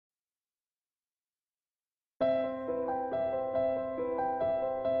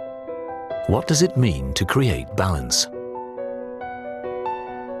What does it mean to create balance?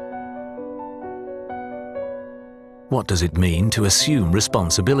 What does it mean to assume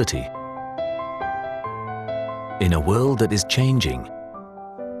responsibility? In a world that is changing,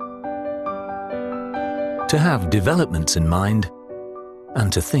 to have developments in mind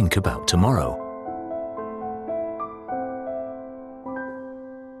and to think about tomorrow.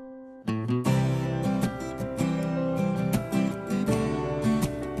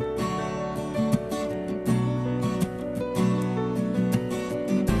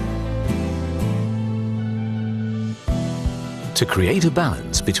 To create a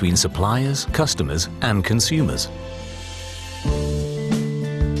balance between suppliers, customers and consumers.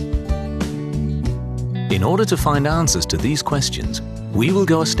 In order to find answers to these questions, we will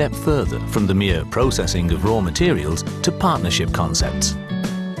go a step further from the mere processing of raw materials to partnership concepts.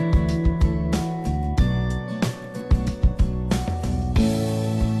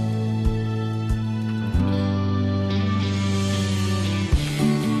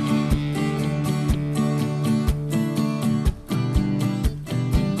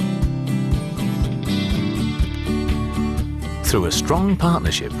 Through a strong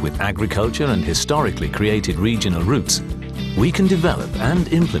partnership with agriculture and historically created regional routes, we can develop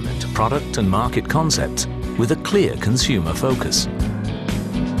and implement product and market concepts with a clear consumer focus.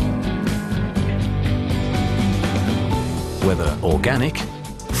 Whether organic,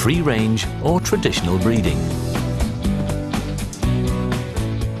 free-range or traditional breeding.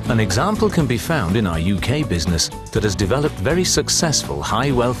 An example can be found in our UK business that has developed very successful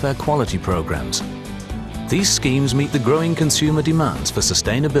high welfare quality programs. These schemes meet the growing consumer demands for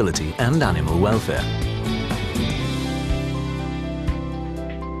sustainability and animal welfare.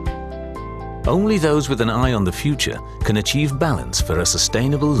 Only those with an eye on the future can achieve balance for a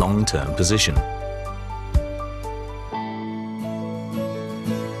sustainable long-term position.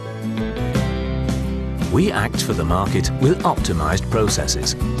 We act for the market with optimized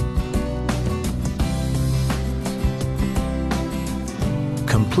processes.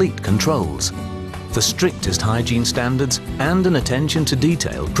 Complete controls. The strictest hygiene standards and an attention to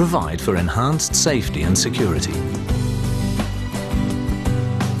detail provide for enhanced safety and security.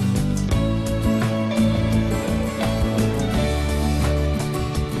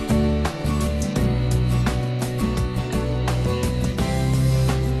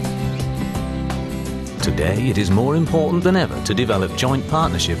 Today, it is more important than ever to develop joint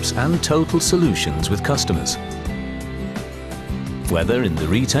partnerships and total solutions with customers. Whether in the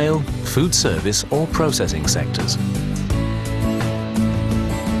retail, food service or processing sectors.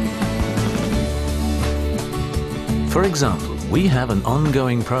 For example, we have an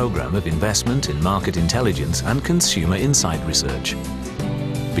ongoing program of investment in market intelligence and consumer insight research.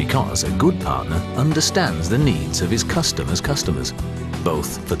 Because a good partner understands the needs of his customers' customers,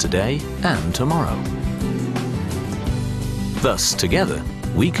 both for today and tomorrow. Thus, together,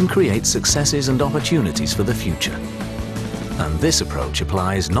 we can create successes and opportunities for the future. And this approach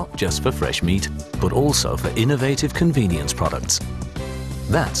applies not just for fresh meat, but also for innovative convenience products.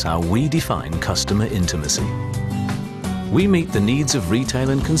 That's how we define customer intimacy. We meet the needs of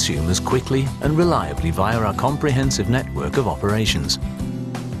retail and consumers quickly and reliably via our comprehensive network of operations.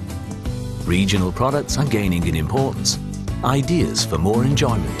 Regional products are gaining in importance. Ideas for more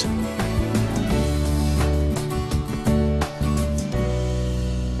enjoyment.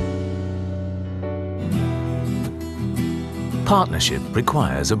 Partnership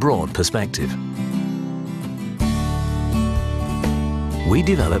requires a broad perspective. We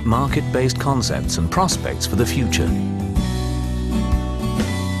develop market-based concepts and prospects for the future.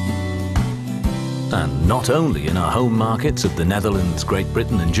 And not only in our home markets of the Netherlands, Great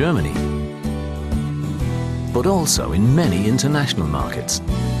Britain and Germany, but also in many international markets.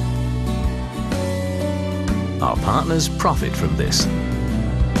 Our partners profit from this.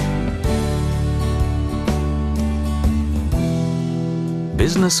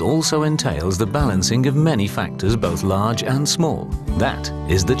 Business also entails the balancing of many factors, both large and small. That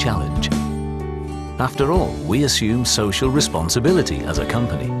is the challenge. After all, we assume social responsibility as a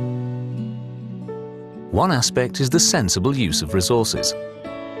company. One aspect is the sensible use of resources.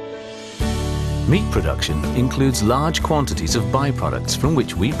 Meat production includes large quantities of byproducts from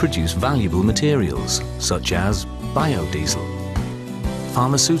which we produce valuable materials, such as biodiesel,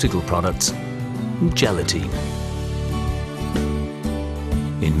 pharmaceutical products, and gelatine.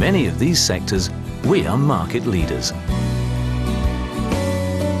 In many of these sectors, we are market leaders.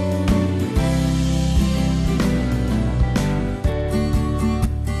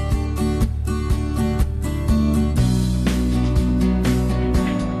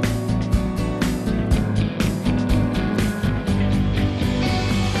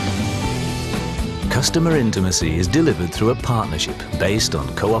 customer intimacy is delivered through a partnership based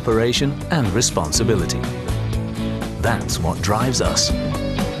on cooperation and responsibility. That's what drives us.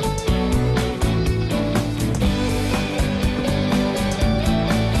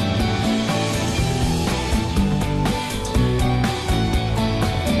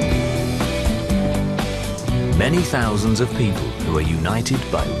 Many thousands of people who are united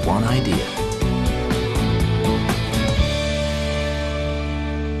by one idea.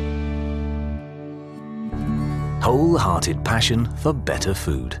 Wholehearted passion for better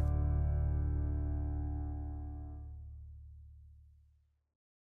food.